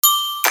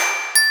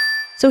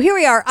So here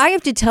we are. I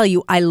have to tell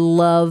you, I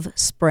love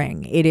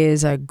spring. It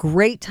is a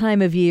great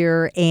time of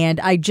year. And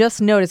I just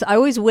noticed, I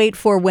always wait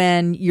for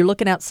when you're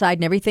looking outside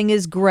and everything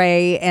is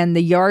gray and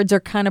the yards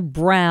are kind of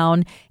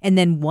brown. And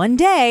then one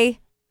day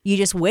you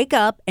just wake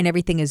up and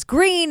everything is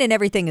green and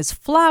everything is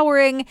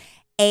flowering.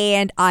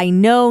 And I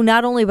know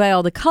not only by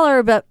all the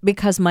color, but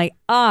because my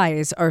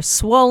eyes are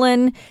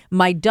swollen.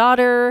 My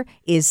daughter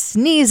is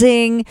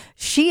sneezing.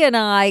 She and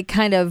I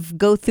kind of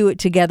go through it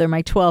together,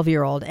 my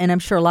 12-year-old. And I'm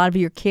sure a lot of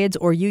your kids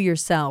or you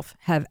yourself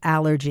have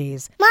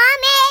allergies. Mommy!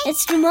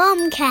 It's the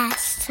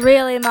Momcast.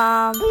 Really,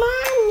 Mom?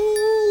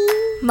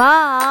 Mommy!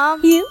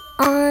 Mom? You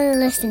are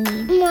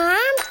listening.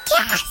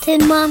 Momcast. The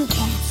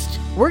Momcast.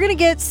 We're going to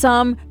get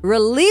some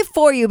relief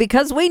for you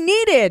because we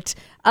need it.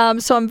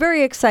 So I'm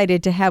very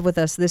excited to have with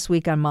us this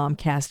week on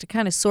Momcast to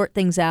kind of sort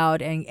things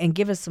out and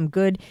give us some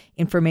good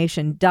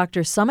information.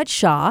 Dr. Sumit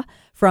Shah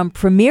from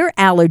Premier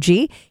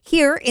Allergy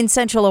here in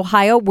Central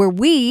Ohio, where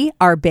we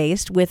are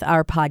based with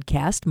our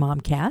podcast,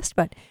 Momcast,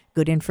 but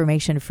good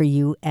information for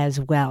you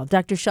as well.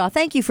 Dr. Shah,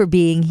 thank you for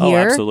being here.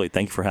 Oh, absolutely.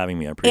 Thank you for having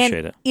me. I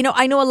appreciate it. You know,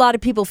 I know a lot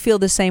of people feel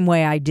the same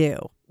way I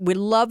do. We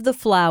love the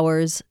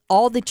flowers.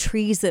 All the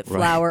trees that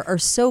flower are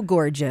so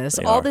gorgeous.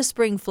 All the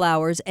spring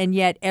flowers, and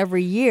yet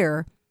every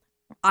year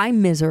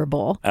I'm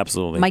miserable.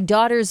 Absolutely. My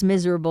daughter's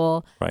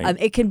miserable. Right.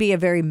 It can be a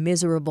very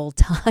miserable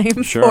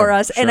time for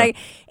us. Sure.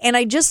 And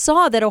I just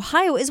saw that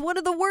Ohio is one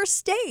of the worst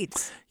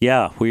states.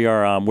 Yeah, we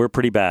are. We're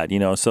pretty bad,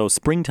 So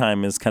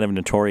springtime is kind of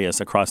notorious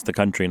across the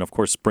country, and of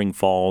course, spring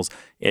falls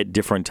at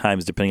different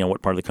times depending on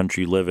what part of the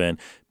country you live in.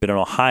 But in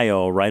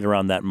Ohio, right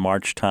around that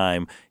March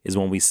time is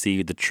when we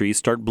see the trees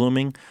start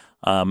blooming.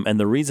 And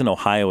the reason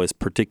Ohio is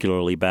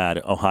particularly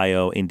bad,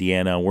 Ohio,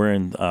 Indiana, we're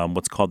in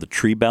what's called the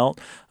tree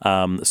belt.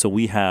 So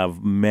we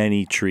have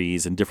many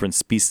trees and different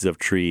species of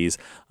trees.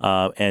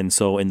 And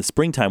so in the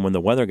springtime, when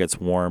the weather gets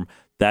warm,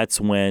 that's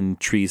when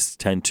trees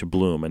tend to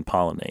bloom and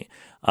pollinate.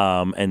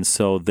 And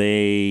so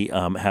they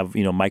have,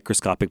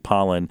 microscopic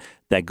pollen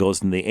that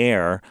goes in the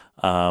air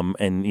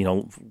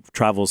and,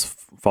 travels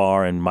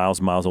far and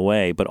miles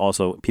away. But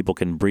also people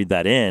can breathe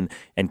that in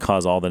and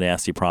cause all the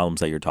nasty problems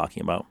that you're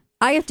talking about.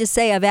 I have to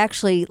say, I've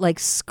actually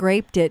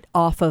scraped it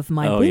off of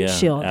my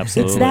windshield. Yeah,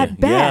 absolutely. It's that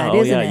bad,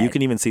 isn't it? You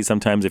can even see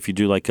sometimes if you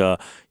do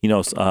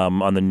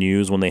on the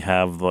news when they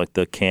have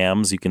the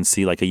cams, you can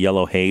see a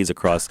yellow haze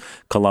across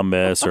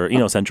Columbus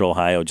or Central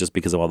Ohio just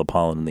because of all the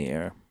pollen in the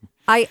air.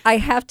 I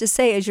have to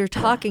say, as you're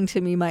talking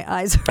to me, my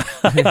eyes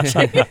are it's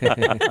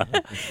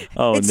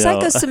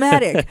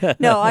psychosomatic.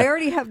 No, I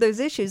already have those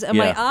issues, and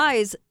my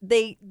eyes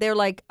they're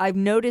I've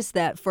noticed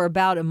that for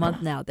about a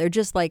month now. They're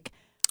just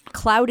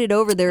clouded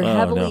over. They're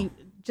heavily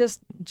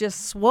just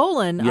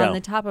swollen on the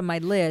top of my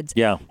lids.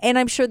 Yeah. And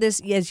I'm sure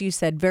this, as you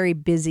said, very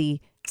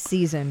busy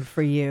season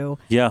for you.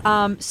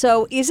 Yeah.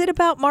 So is it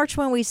about March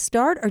when we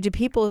start, or do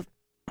people,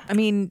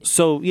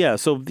 So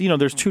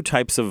there's two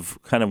types of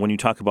kind of when you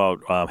talk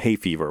about hay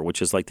fever,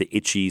 which is the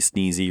itchy,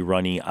 sneezy,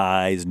 runny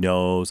eyes,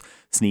 nose,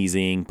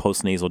 sneezing,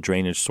 postnasal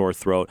drainage, sore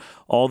throat.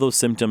 All those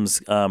symptoms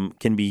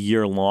can be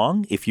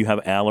year-long if you have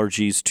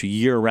allergies to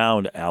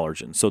year-round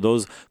allergens. So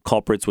those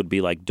culprits would be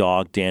like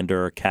dog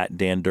dander, cat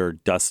dander,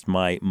 dust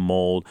mite,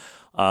 mold.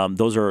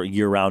 Those are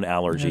year-round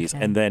allergies.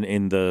 Okay. And then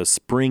in the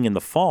spring and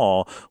the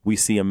fall, we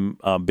see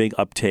a big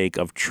uptake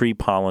of tree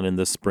pollen in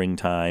the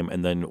springtime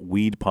and then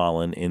weed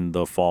pollen in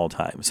the fall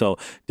time. So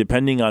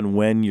depending on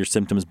when your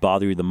symptoms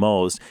bother you the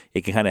most,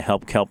 it can kind of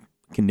help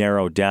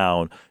narrow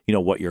down,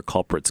 what your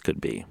culprits could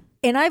be.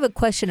 And I have a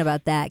question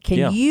about that.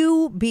 Can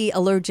you be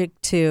allergic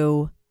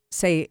to,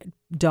 say,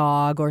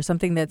 dog or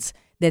something that's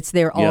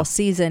there all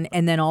season,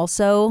 and then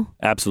also?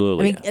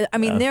 Absolutely.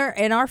 There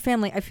in our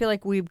family, I feel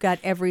like we've got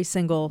every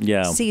single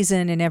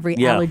season and every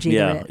allergy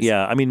there is.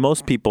 Yeah.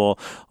 Most people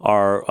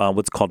are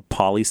what's called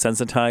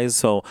polysensitized.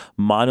 So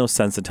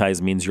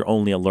monosensitized means you're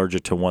only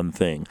allergic to one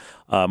thing.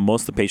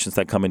 Most of the patients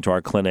that come into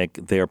our clinic,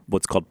 they're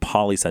what's called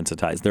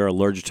polysensitized. They're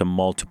allergic to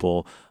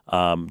multiple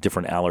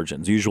different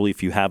allergens. Usually,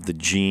 if you have the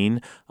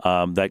gene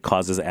that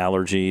causes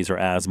allergies or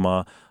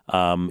asthma,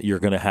 you're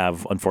going to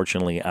have,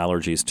 unfortunately,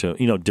 allergies to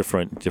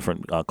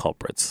different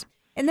culprits.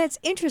 And that's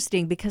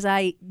interesting because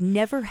I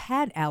never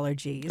had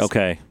allergies.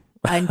 Okay.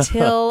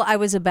 Until I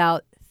was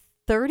about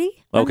 30.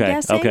 I'm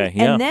guessing. Okay.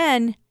 Yeah. And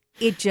then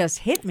it just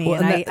hit me,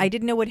 and I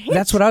didn't know what hit.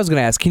 That's what I was going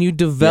to ask. Can you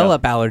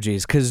develop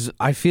allergies? Because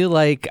I feel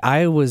like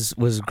I was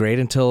great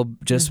until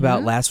just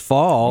about last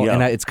fall,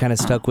 and it's kind of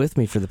stuck with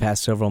me for the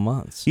past several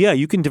months. Yeah,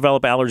 you can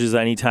develop allergies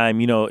at any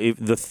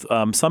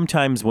time.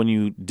 Sometimes when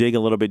you dig a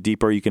little bit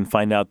deeper, you can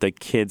find out that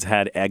kids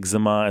had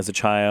eczema as a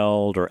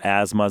child or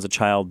asthma as a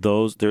child.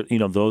 Those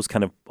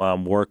kind of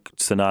work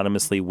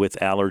synonymously with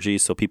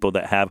allergies. So people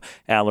that have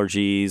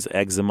allergies,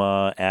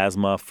 eczema,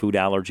 asthma, food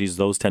allergies,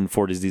 those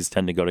 4 diseases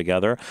tend to go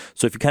together.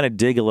 So if you kind of of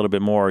dig a little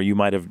bit more,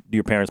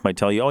 your parents might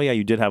tell you, oh yeah,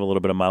 you did have a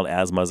little bit of mild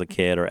asthma as a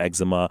kid, or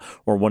eczema,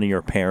 or one of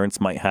your parents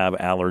might have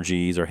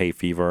allergies or hay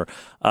fever.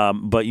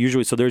 But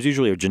there's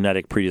usually a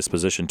genetic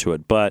predisposition to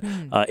it, but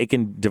it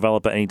can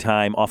develop at any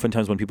time.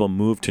 Oftentimes when people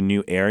move to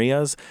new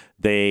areas,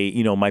 they,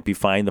 might be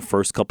fine the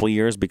first couple of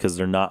years because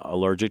they're not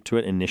allergic to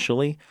it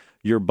initially.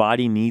 Your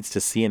body needs to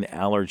see an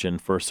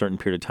allergen for a certain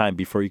period of time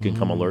before you can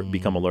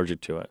become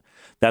allergic to it.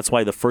 That's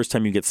why the first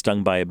time you get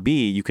stung by a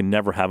bee, you can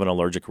never have an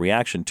allergic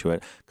reaction to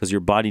it because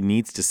your body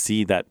needs to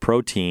see that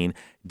protein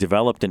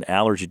developed an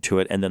allergy to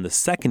it. And then the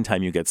second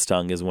time you get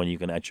stung is when you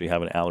can actually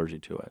have an allergy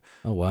to it.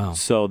 Oh, wow.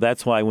 So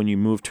that's why when you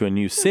move to a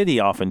new city,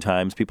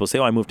 oftentimes people say,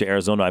 oh, I moved to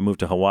Arizona, I moved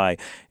to Hawaii.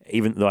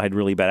 Even though I had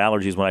really bad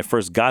allergies, when I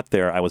first got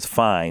there, I was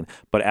fine.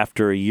 But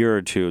after a year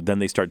or two, then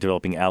they start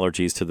developing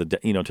allergies to the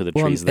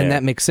trees there. And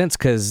that makes sense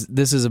because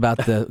this is about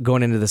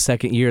going into the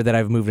second year that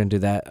I've moved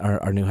into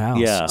our new house.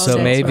 Yeah. So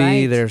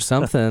maybe there's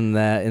something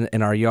that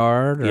in our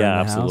yard or in the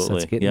absolutely. house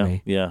that's getting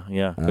me.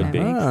 Yeah. Could be.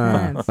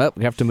 Well,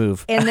 we have to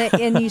move.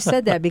 And you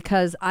said that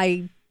because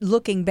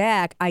looking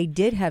back, I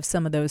did have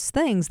some of those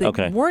things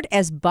that weren't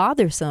as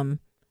bothersome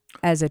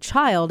as a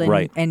child,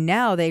 and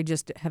now they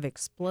just have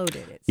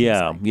exploded. It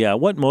seems like.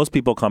 What most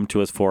people come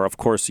to us for, of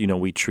course,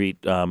 we treat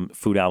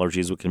food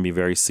allergies, which can be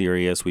very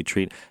serious. We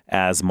treat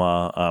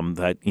asthma,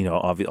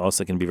 that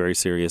also can be very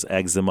serious,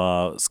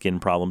 eczema, skin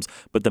problems.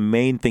 But the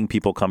main thing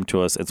people come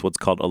to us, it's what's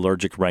called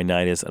allergic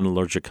rhinitis and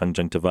allergic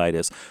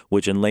conjunctivitis,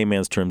 which in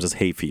layman's terms is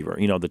hay fever.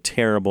 The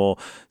terrible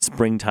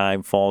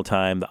springtime, fall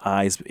time, the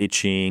eyes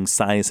itching,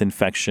 sinus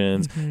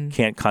infections,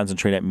 can't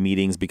concentrate at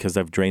meetings because I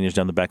have drainage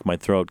down the back of my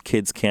throat.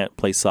 Kids can't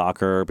play soccer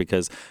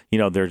because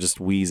they're just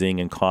wheezing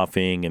and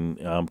coughing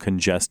and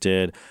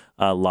congested.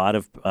 A lot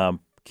of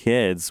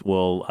kids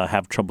will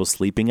have trouble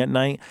sleeping at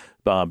night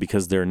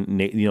because they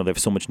have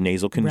so much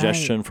nasal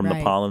congestion from the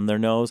pollen in their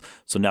nose.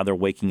 So now they're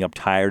waking up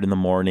tired in the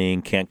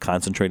morning, can't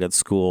concentrate at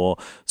school.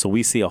 So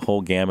we see a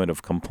whole gamut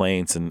of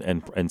complaints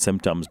and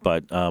symptoms,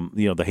 but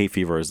the hay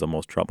fever is the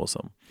most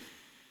troublesome.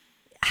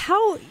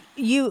 How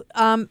you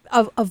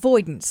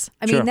avoidance?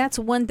 I mean, that's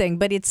one thing,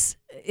 but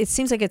it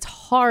seems like it's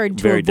hard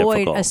to avoid,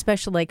 difficult.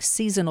 Especially like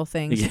seasonal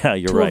things. Yeah,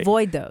 you're to right.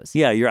 avoid those.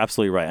 Yeah, you're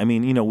absolutely right. I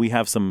mean, we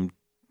have some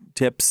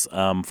tips.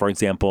 For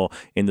example,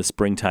 in the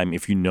springtime,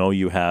 if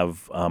you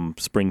have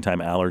springtime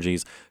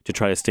allergies, to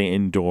try to stay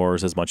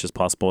indoors as much as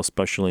possible,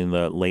 especially in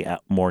the late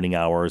morning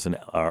hours and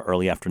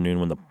early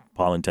afternoon when the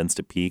pollen tends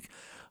to peak.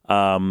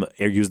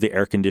 Use the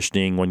air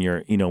conditioning when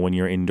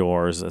you're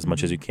indoors as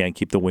much as you can.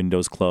 Keep the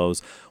windows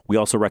closed. We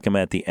also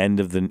recommend at the end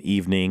of the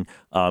evening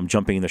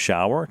jumping in the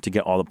shower to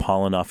get all the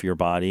pollen off your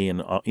body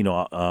and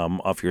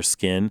off your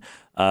skin.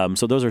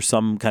 So those are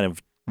some kind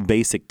of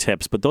basic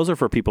tips, but those are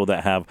for people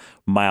that have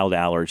mild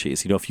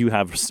allergies. If you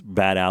have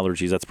bad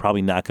allergies, that's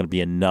probably not going to be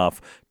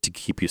enough to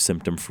keep you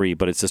symptom free,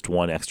 but it's just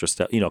one extra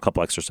step, a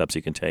couple extra steps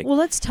you can take. Well,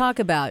 let's talk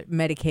about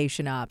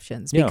medication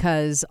options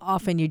because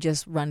often you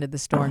just run to the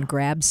store and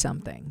grab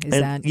something.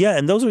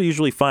 And those are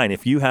usually fine.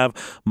 If you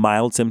have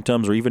mild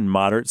symptoms or even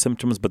moderate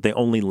symptoms, but they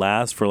only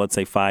last for, let's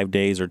say, 5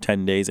 days or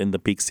 10 days in the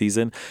peak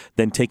season,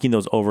 then taking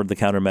those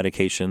over-the-counter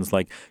medications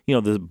like,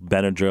 the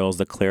Benadryls,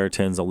 the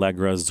Claritins,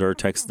 Allegras,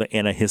 Zyrtex, the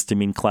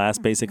antihistamine class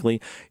basically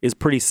is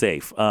pretty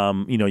safe.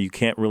 You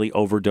can't really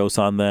overdose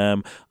on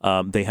them.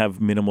 They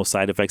have minimal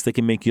side effects. They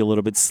can make you a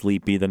little bit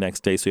sleepy the next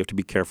day, so you have to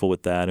be careful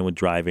with that and with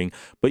driving,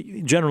 but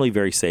generally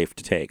very safe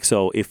to take.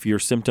 So if your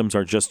symptoms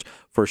are just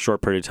for a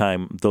short period of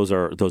time, those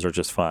are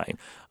just fine.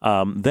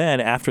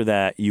 Then after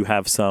that, you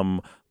have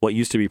some what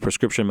used to be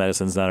prescription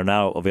medicines that are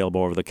now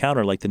available over the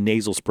counter, like the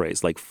nasal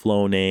sprays, like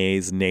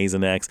Flonase,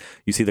 Nasonex.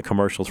 You see the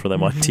commercials for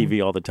them on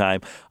TV all the time.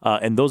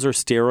 And those are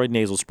steroid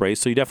nasal sprays,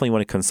 so you definitely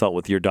want to consult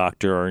with your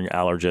doctor or your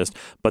allergist.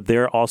 But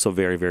they're also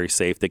very, very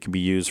safe. They can be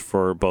used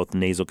for both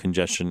nasal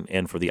congestion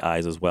and for the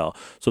eyes as well.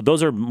 So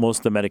those are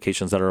most of the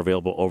medications that are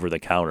available over the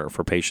counter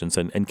for patients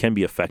and can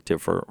be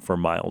effective for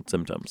mild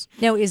symptoms.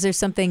 Now, is there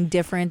something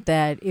different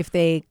that if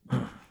they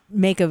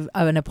make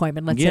an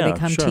appointment, let's say they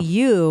come to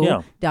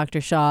you,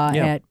 Dr. Shaw,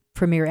 at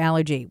Premier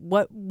Allergy,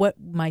 what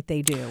might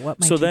they do? What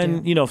might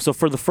do? So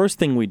for the first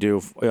thing we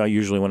do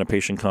usually when a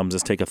patient comes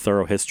is take a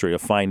thorough history to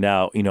find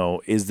out,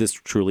 is this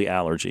truly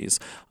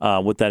allergies?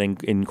 What that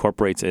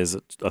incorporates is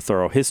a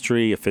thorough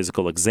history, a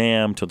physical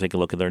exam to take a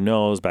look at their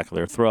nose, back of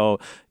their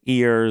throat,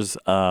 ears,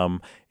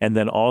 and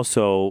then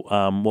also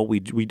what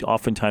we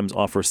oftentimes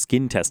offer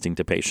skin testing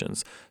to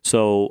patients.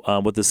 So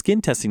what the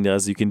skin testing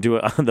does, you can do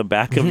it on the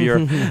back of your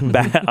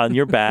on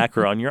your back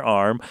or on your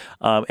arm,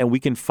 and we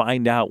can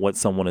find out what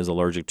someone is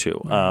allergic to.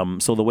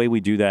 So the way we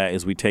do that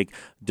is we take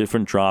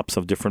different drops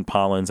of different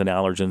pollens and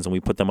allergens and we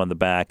put them on the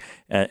back,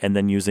 and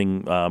then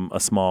using a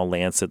small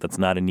lancet that's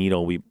not a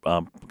needle, we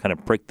kind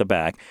of prick the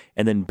back,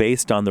 and then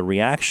based on the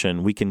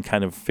reaction, we can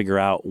kind of figure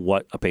out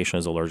what a patient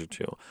is allergic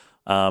to.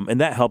 And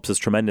that helps us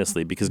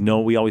tremendously because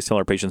we always tell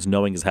our patients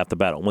knowing is half the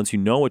battle. Once you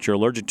know what you're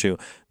allergic to,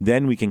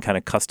 then we can kind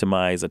of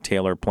customize a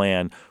tailored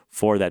plan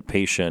for that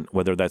patient,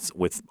 whether that's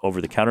with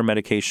over-the-counter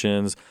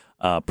medications,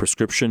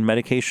 prescription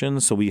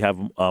medications. So we have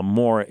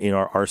more in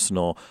our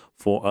arsenal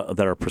for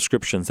that are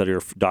prescriptions that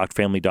your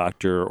family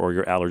doctor or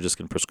your allergist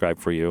can prescribe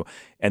for you.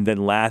 And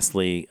then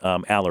lastly,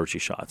 allergy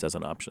shots as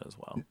an option as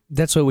well.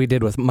 That's what we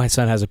did with my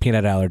son has a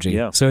peanut allergy.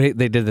 Yeah. So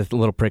they did the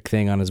little prick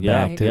thing on his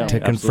back to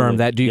confirm absolutely.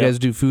 that. Do you guys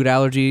do food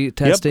allergy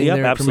testing? Yep,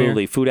 there at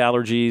absolutely. Food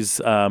allergies,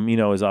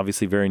 is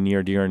obviously very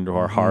near to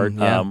our heart.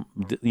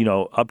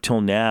 Up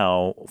till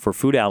now, for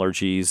food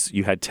allergies,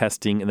 you had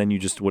testing, and then you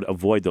just would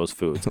avoid those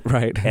foods.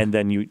 Right. And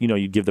then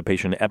you give the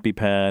patient an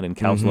EpiPen and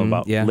counsel them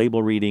about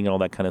label reading and all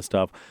that kind of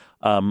stuff.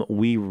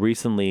 We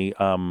recently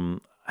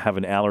have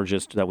an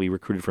allergist that we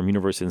recruited from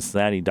University of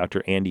Cincinnati,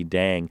 Dr. Andy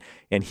Dang,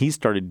 and he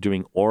started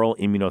doing oral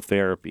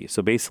immunotherapy.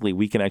 So basically,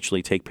 we can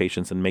actually take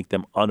patients and make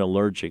them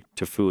unallergic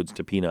to foods,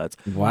 to peanuts.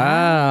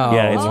 Wow.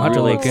 Yeah, it's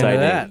really exciting.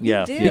 That.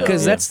 Yeah,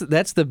 because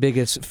that's the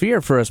biggest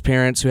fear for us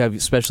parents who have,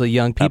 especially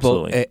young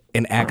people,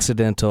 an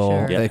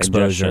accidental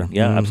exposure.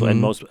 Yeah,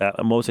 absolutely.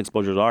 And most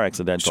exposures are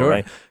accidental,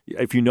 right?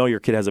 If you know your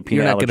kid has a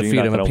peanut allergy,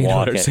 you're not going to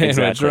walk it. Sandwich,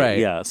 exactly. Right.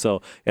 Yeah.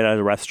 So at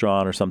a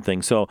restaurant or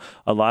something. So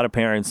a lot of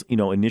parents,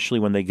 initially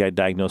when they get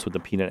diagnosed with a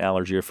peanut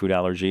allergy or food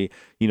allergy,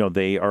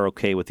 they are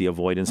okay with the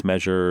avoidance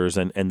measures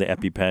and the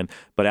EpiPen.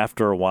 But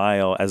after a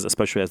while,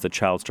 especially as the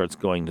child starts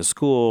going to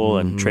school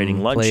and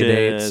trading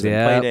lunches and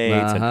play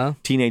dates,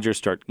 and teenagers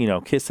start,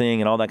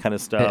 kissing and all that kind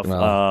of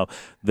stuff,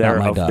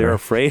 they're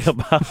afraid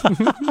about.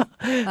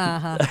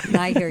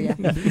 I hear you.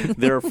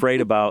 They're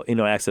afraid about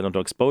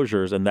accidental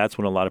exposures, and that's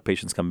when a lot of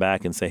patients come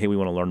back and say, "Hey, we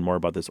want to learn more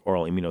about this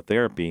oral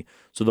immunotherapy."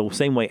 So the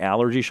same way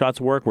allergy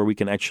shots work, where we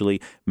can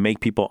actually make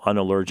people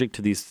unallergic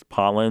to these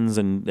pollens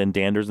and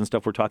danders and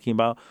stuff we're talking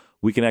about,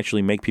 we can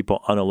actually make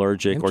people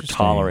unallergic or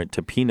tolerant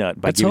to peanut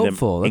by giving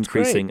them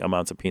increasing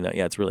amounts of peanut.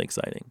 Yeah, it's really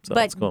exciting. So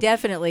but cool.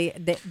 Definitely,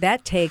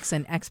 that takes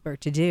an expert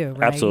to do,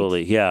 right?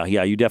 Absolutely, yeah.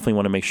 You definitely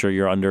want to make sure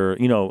you're under,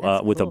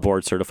 with a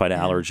board-certified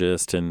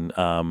allergist,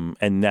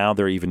 and now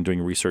they're even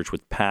doing research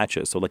with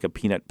patches. So like a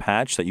peanut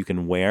patch that you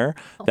can wear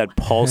that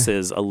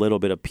pulses a little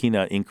bit of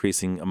peanut,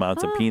 increasing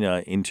amounts of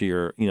peanut into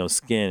your,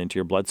 skin, into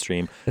your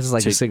bloodstream. This is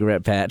like a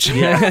cigarette patch.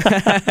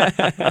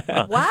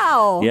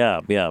 Wow.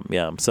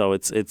 Yeah. So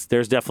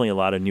there's definitely a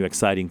lot of new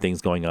exciting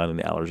things going on in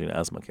the allergy and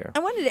asthma care. I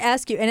wanted to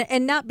ask you,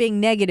 and not being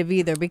negative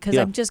either, because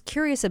I'm just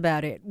curious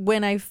about it.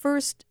 When I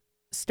first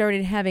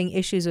started having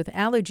issues with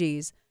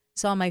allergies,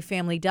 saw my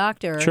family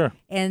doctor,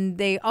 and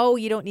they,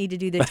 you don't need to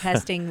do the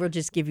testing. We'll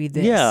just give you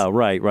this. Yeah,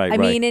 right. I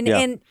mean,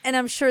 and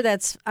I'm sure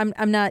that's I'm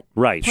not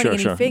pointing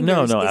any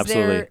fingers. No,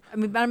 absolutely.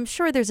 But I'm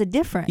sure there's a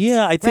difference.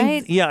 Yeah, I think.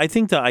 Right? Yeah, I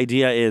think the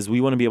idea is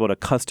we want to be able to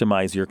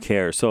customize your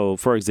care. So,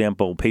 for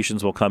example,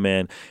 patients will come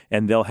in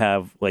and they'll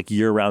have like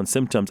year-round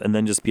symptoms, and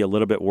then just be a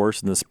little bit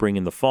worse in the spring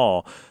and the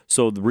fall.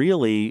 So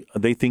really,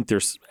 they think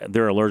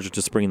they're allergic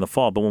to spring and the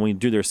fall. But when we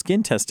do their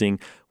skin testing,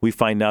 we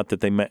find out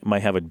that they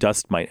might have a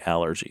dust mite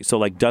allergy. So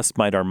like dust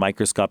mite are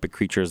microscopic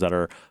creatures that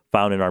are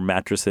found in our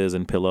mattresses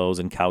and pillows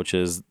and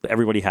couches.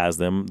 Everybody has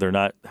them. They're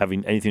not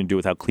having anything to do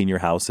with how clean your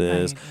house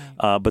is,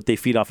 but they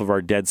feed off of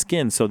our dead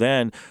skin. So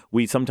then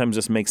we sometimes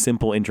just make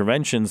simple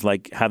interventions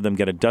like have them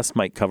get a dust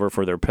mite cover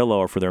for their pillow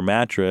or for their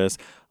mattress.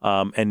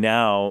 And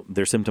now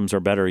their symptoms are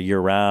better year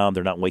round.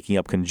 They're not waking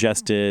up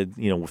congested,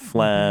 with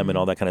phlegm and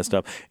all that kind of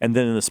stuff. And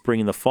then in the spring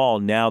and the fall,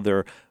 now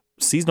they're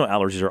seasonal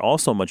allergies are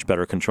also much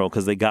better controlled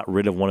because they got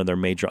rid of one of their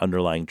major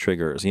underlying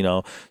triggers,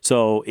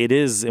 So it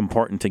is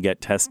important to get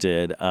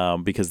tested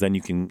because then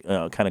you can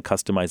kind of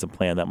customize a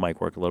plan that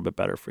might work a little bit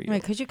better for you.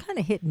 Right, because you kind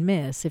of hit and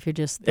miss if you're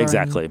just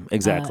throwing,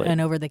 exactly. An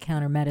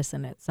over-the-counter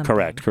medicine at something.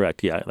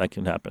 Correct. Yeah, that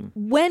can happen.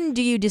 When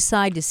do you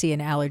decide to see an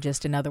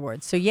allergist, in other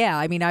words? So,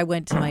 I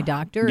went to my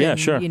doctor and,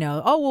 sure.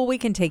 We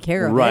can take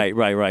care of it.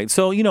 Right.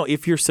 So,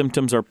 if your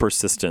symptoms are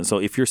persistent, so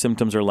if your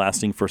symptoms are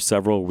lasting for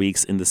several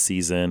weeks in the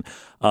season,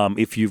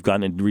 if you've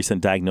gotten a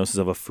recent diagnosis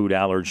of a food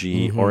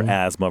allergy or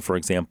asthma, for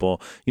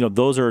example,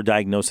 those are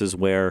diagnoses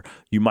where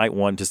you might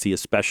want to see a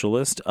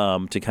specialist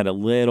to kind of a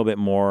little bit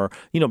more,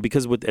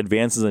 because with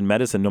advances in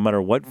medicine, no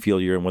matter what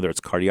field you're in, whether it's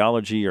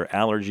cardiology or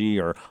allergy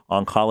or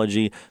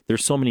oncology,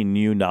 there's so many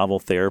new novel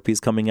therapies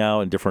coming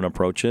out and different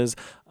approaches.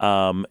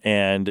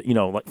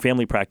 Like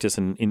family practice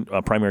and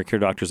primary care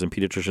doctors and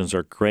pediatricians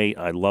are great.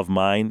 I love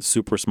mine,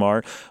 super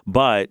smart.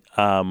 But,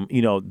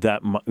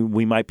 that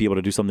we might be able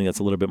to do something that's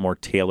a little bit more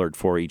tailored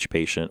for each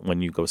patient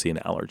when you go see an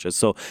allergist.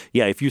 So,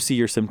 if you see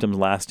your symptoms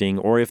lasting,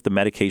 or if the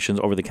medications,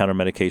 over-the-counter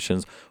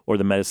medications, or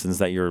the medicines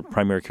that your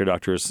primary care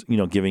doctor is,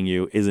 giving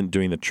you isn't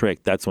doing the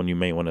trick, that's when you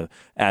may want to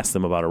ask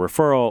them about a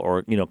referral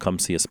or, come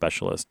see a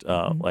specialist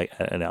like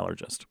an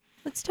allergist.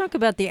 Let's talk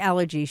about the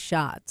allergy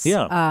shots.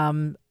 Yeah.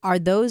 Are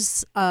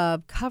those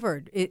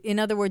covered? In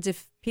other words,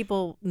 if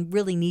people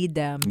really need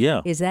them,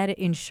 is that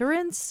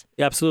insurance?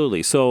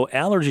 Absolutely. So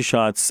allergy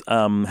shots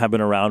have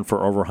been around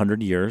for over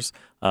 100 years.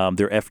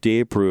 They're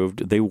FDA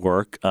approved. They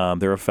work.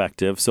 They're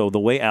effective. So the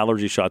way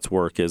allergy shots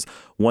work is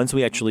once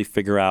we actually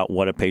figure out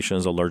what a patient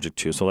is allergic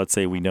to. So let's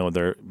say we know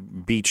they're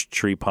beech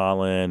tree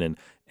pollen and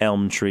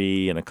elm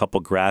tree and a couple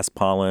grass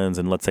pollens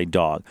and let's say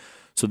dog.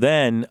 So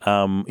then,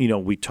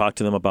 we talk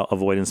to them about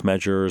avoidance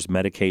measures,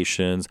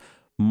 medications.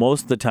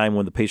 most of the time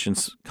when the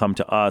patients come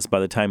to us, by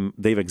the time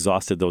they've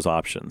exhausted those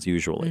options,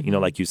 usually,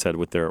 like you said,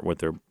 with their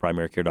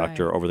primary care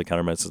doctor, Right.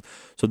 over-the-counter medicines.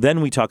 So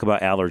then we talk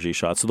about allergy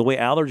shots. So the way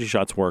allergy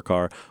shots work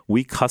are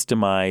we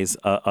customize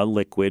a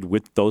liquid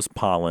with those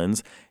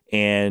pollens,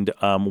 and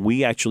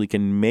we actually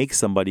can make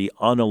somebody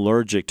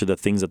unallergic to the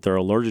things that they're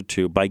allergic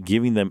to by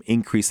giving them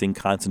increasing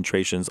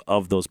concentrations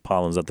of those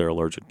pollens that they're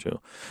allergic to.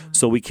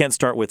 So we can't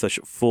start with a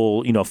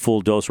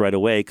full dose right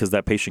away because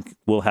that patient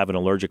will have an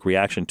allergic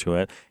reaction to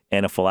it.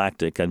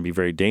 Anaphylactic and be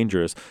very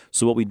dangerous.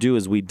 So what we do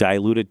is we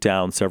dilute it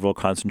down several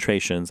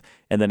concentrations,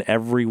 and then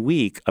every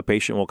week a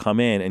patient will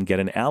come in and get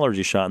an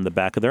allergy shot in the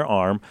back of their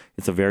arm.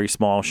 It's a very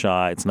small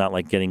shot. It's not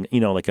like getting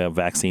like a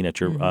vaccine at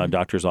your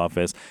doctor's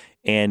office.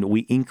 And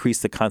we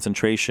increase the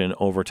concentration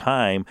over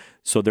time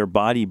so their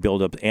body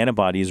build up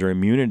antibodies or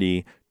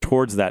immunity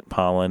towards that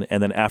pollen.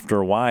 And then after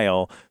a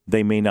while,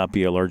 they may not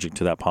be allergic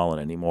to that pollen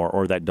anymore,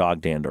 or that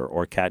dog dander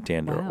or cat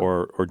dander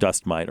or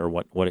dust mite or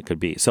what it could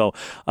be. So,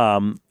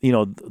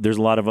 there's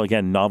a lot of,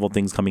 again, novel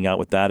things coming out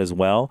with that as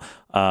well.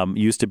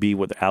 Used to be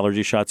with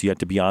allergy shots, you had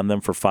to be on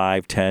them for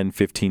 5, 10,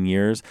 15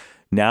 years.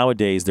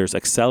 Nowadays, there's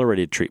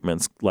accelerated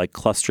treatments like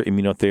cluster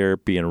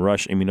immunotherapy and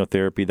rush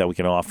immunotherapy that we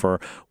can offer,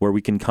 where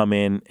we can come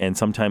in and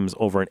sometimes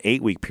over an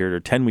 8-week period or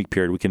 10-week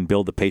period, we can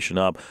build the patient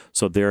up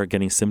so they're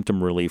getting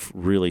symptom relief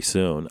really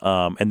soon.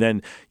 And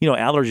then,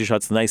 allergy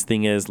shots, the nice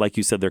thing is, like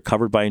you said, they're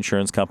covered by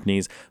insurance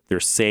companies. They're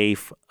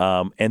safe.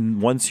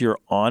 And once you're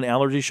on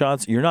allergy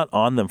shots, you're not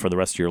on them for the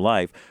rest of your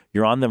life.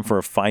 You're on them for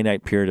a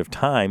finite period of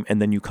time,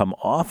 and then you come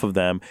off of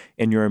them,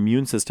 and your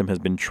immune system has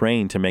been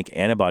trained to make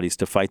antibodies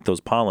to fight those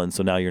pollens,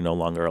 so now you're no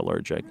longer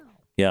allergic.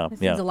 Yeah,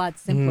 This is a lot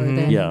simpler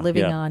than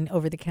living on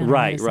over-the-counter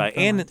medicine. Right.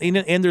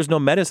 And there's no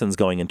medicines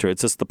going into it.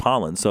 It's just the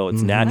pollen, so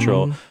it's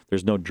natural.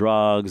 There's no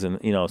drugs, and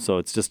so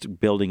it's just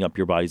building up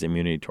your body's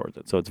immunity towards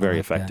it. So it's very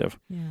effective.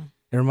 Yeah.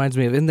 It reminds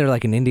me of, isn't there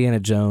like an Indiana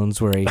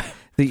Jones where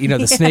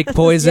the snake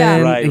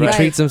poison, he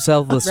treats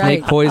himself with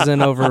snake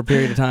poison over a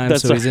period of time,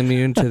 so he's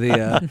immune to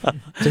the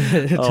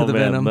to the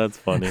venom. That's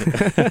funny.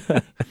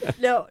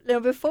 No,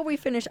 before we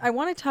finish, I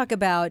want to talk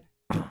about,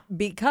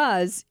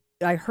 because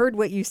I heard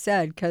what you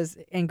said,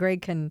 and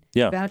Greg can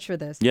vouch for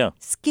this. Yeah.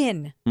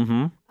 Skin.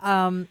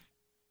 Mm-hmm.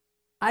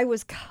 I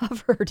was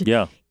covered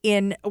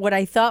in what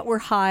I thought were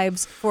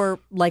hives for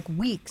like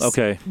weeks.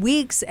 Okay.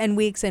 Weeks and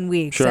weeks and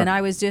weeks. Sure. And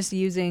I was just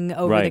using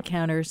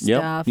over-the-counter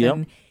stuff. Yep.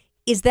 And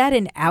is that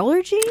an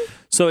allergy?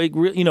 So it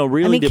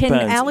really depends.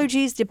 Can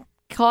allergies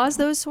cause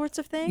those sorts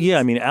of things?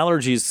 Yeah,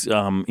 allergies,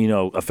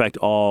 affect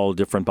all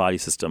different body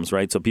systems,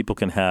 right? So people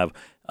can have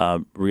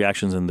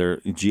reactions in their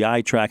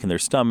GI tract, in their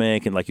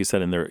stomach, and like you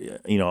said, in their,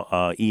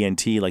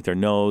 ENT, like their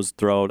nose,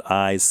 throat,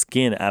 eyes,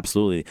 skin.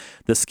 Absolutely.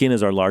 The skin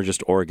is our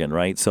largest organ,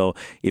 right? So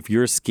if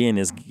your skin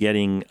is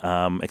getting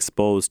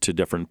exposed to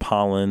different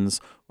pollens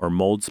or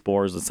mold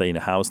spores, let's say in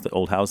the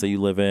old house that you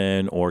live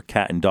in, or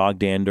cat and dog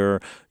dander,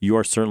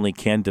 you certainly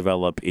can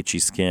develop itchy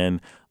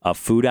skin.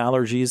 Food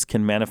allergies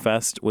can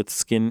manifest with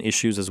skin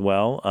issues as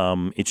well.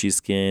 Itchy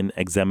skin,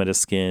 eczematous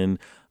skin,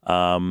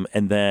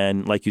 and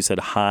then, like you said,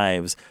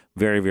 hives.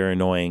 Very, very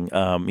annoying.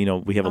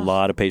 We have a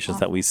lot of patients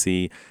that we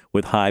see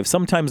with hives.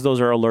 Sometimes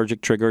those are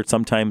allergic triggered.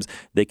 Sometimes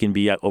they can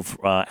be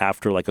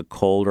after like a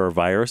cold or a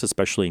virus,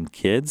 especially in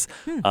kids.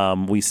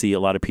 We see a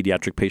lot of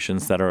pediatric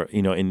patients that are,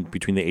 in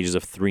between the ages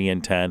of 3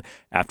 and 10,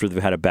 after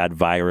they've had a bad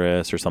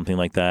virus or something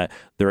like that,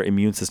 their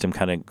immune system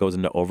kind of goes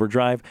into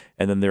overdrive.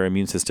 And then their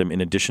immune system,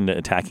 in addition to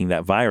attacking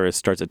that virus,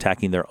 starts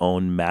attacking their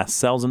own mast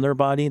cells in their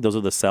body. Those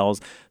are the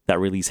cells that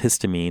release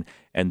histamine,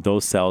 and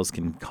those cells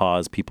can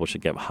cause people to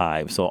get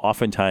hives. So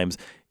oftentimes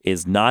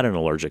is not an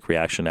allergic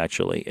reaction,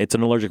 actually. It's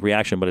an allergic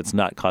reaction, but it's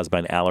not caused by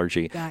an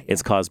allergy.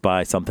 It's caused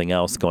by something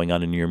else going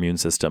on in your immune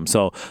system.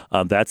 So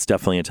that's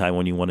definitely a time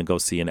when you want to go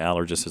see an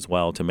allergist as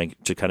well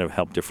to kind of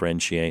help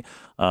differentiate.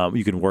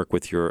 You can work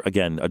with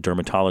a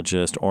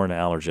dermatologist or an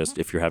allergist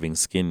if you're having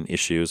skin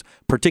issues,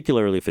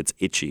 particularly if it's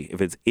itchy.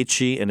 If it's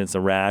itchy and it's a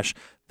rash,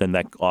 then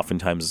that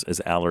oftentimes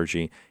is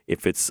allergy.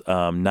 If it's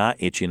not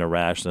itchy and a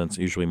rash, then it's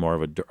usually more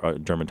of a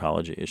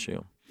dermatology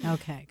issue.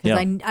 Okay, because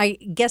I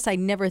guess I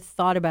never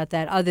thought about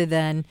that other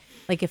than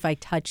like if I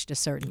touched a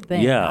certain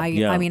thing.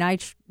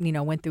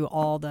 I went through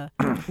all the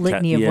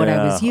litany of what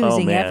I was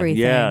using,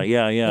 everything. Yeah.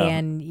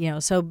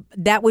 And so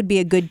that would be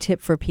a good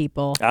tip for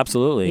people.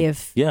 Absolutely.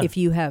 If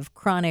you have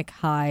chronic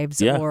hives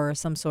or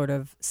some sort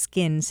of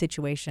skin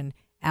situation.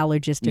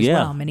 Allergist as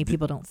well. Many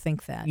people don't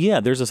think that.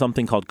 Yeah, there's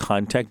something called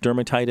contact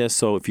dermatitis.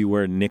 So if you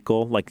wear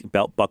nickel, like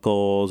belt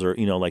buckles or,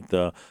 like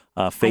the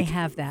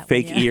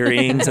fake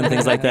earrings and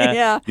things like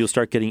that, you'll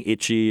start getting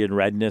itchy and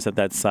redness at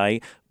that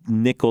site.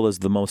 Nickel is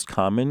the most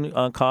common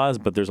cause,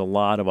 but there's a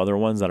lot of other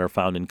ones that are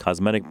found in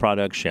cosmetic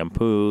products,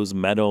 shampoos,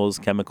 metals,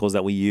 chemicals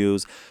that we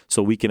use.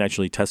 So we can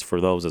actually test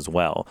for those as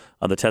well.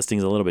 The testing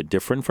is a little bit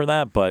different for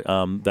that, but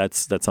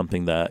that's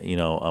something that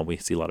we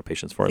see a lot of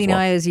patients for as well.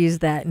 I always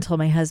used that until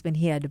my husband,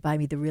 he had to buy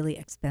me the really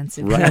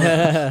expensive. Right.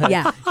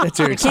 That's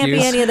your excuse. Can't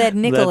be any of that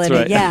nickel in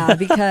it. Yeah,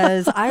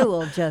 because I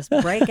will just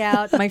break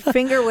out. My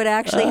finger would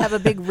actually have a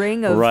big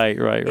ring of. Right.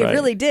 It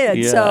really did.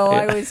 Yeah, so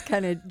I always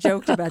kind of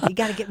joked about that. You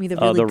got to get me the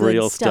really the good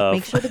real stuff.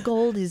 Make sure the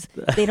gold is.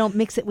 They don't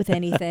mix it with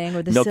anything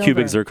or the no silver.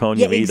 cubic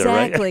zirconium either,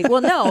 right? Exactly.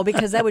 Well, no,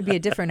 because that would be a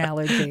different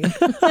allergy.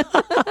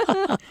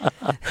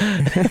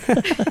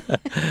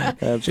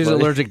 She's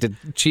allergic to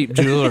cheap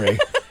jewelry.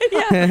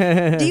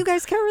 Yeah. Do you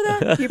guys cover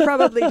that? You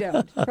probably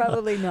don't.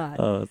 Probably not.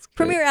 Oh, that's great.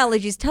 Premier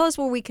Allergies, tell us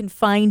where we can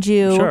find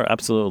you. Sure,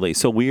 absolutely.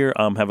 So we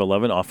have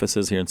 11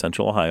 offices here in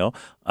Central Ohio,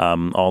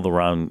 all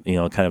around,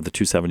 kind of the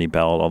 270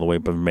 belt, all the way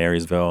up from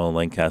Marysville,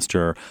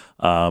 Lancaster.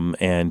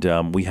 And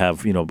we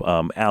have,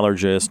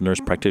 allergists, nurse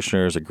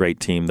practitioners, a great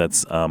team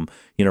that's,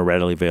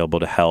 readily available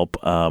to help.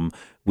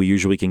 We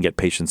usually can get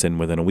patients in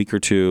within a week or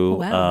two. Oh,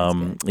 wow,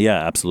 that's good.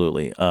 Yeah,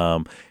 absolutely.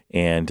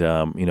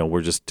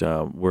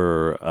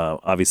 We're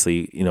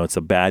obviously, it's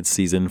a bad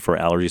season for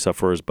allergy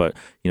sufferers, but,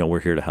 we're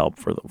here to help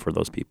for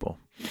those people.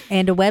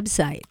 And a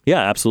website.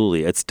 Yeah,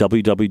 absolutely. It's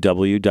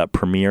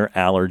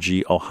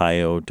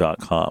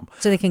www.premierallergyohio.com.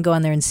 So they can go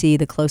on there and see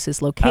the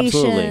closest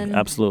location.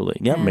 Absolutely.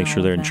 Yeah, make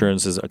sure their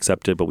insurance is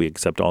accepted, but we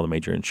accept all the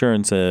major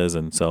insurances.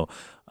 And so,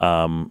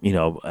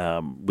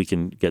 we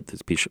can get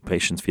these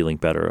patients feeling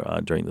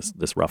better during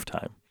this rough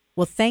time.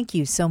 Well, thank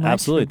you so much.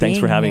 Absolutely. Thanks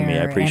for having me.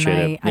 I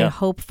appreciate it. I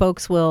hope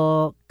folks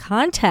will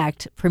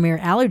contact Premier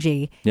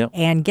Allergy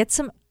and get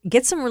some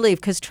relief,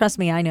 because trust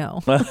me, I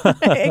know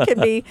it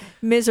can be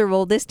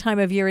miserable this time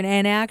of year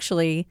and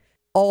actually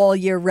all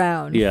year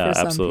round. Yeah, for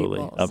some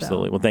absolutely. people,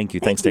 absolutely. Well, thank you.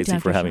 Thanks, Stacey,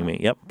 for having me.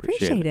 Yep.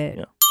 Appreciate it.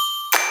 Yeah.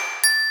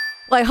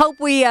 Well, I hope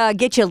we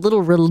get you a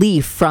little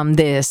relief from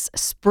this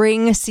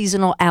spring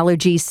seasonal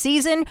allergy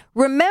season.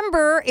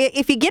 Remember,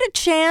 if you get a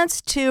chance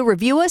to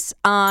review us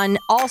on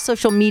all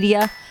social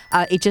media,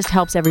 it just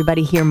helps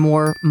everybody hear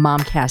more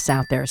Momcasts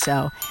out there.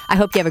 So I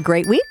hope you have a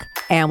great week,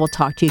 and we'll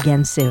talk to you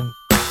again soon.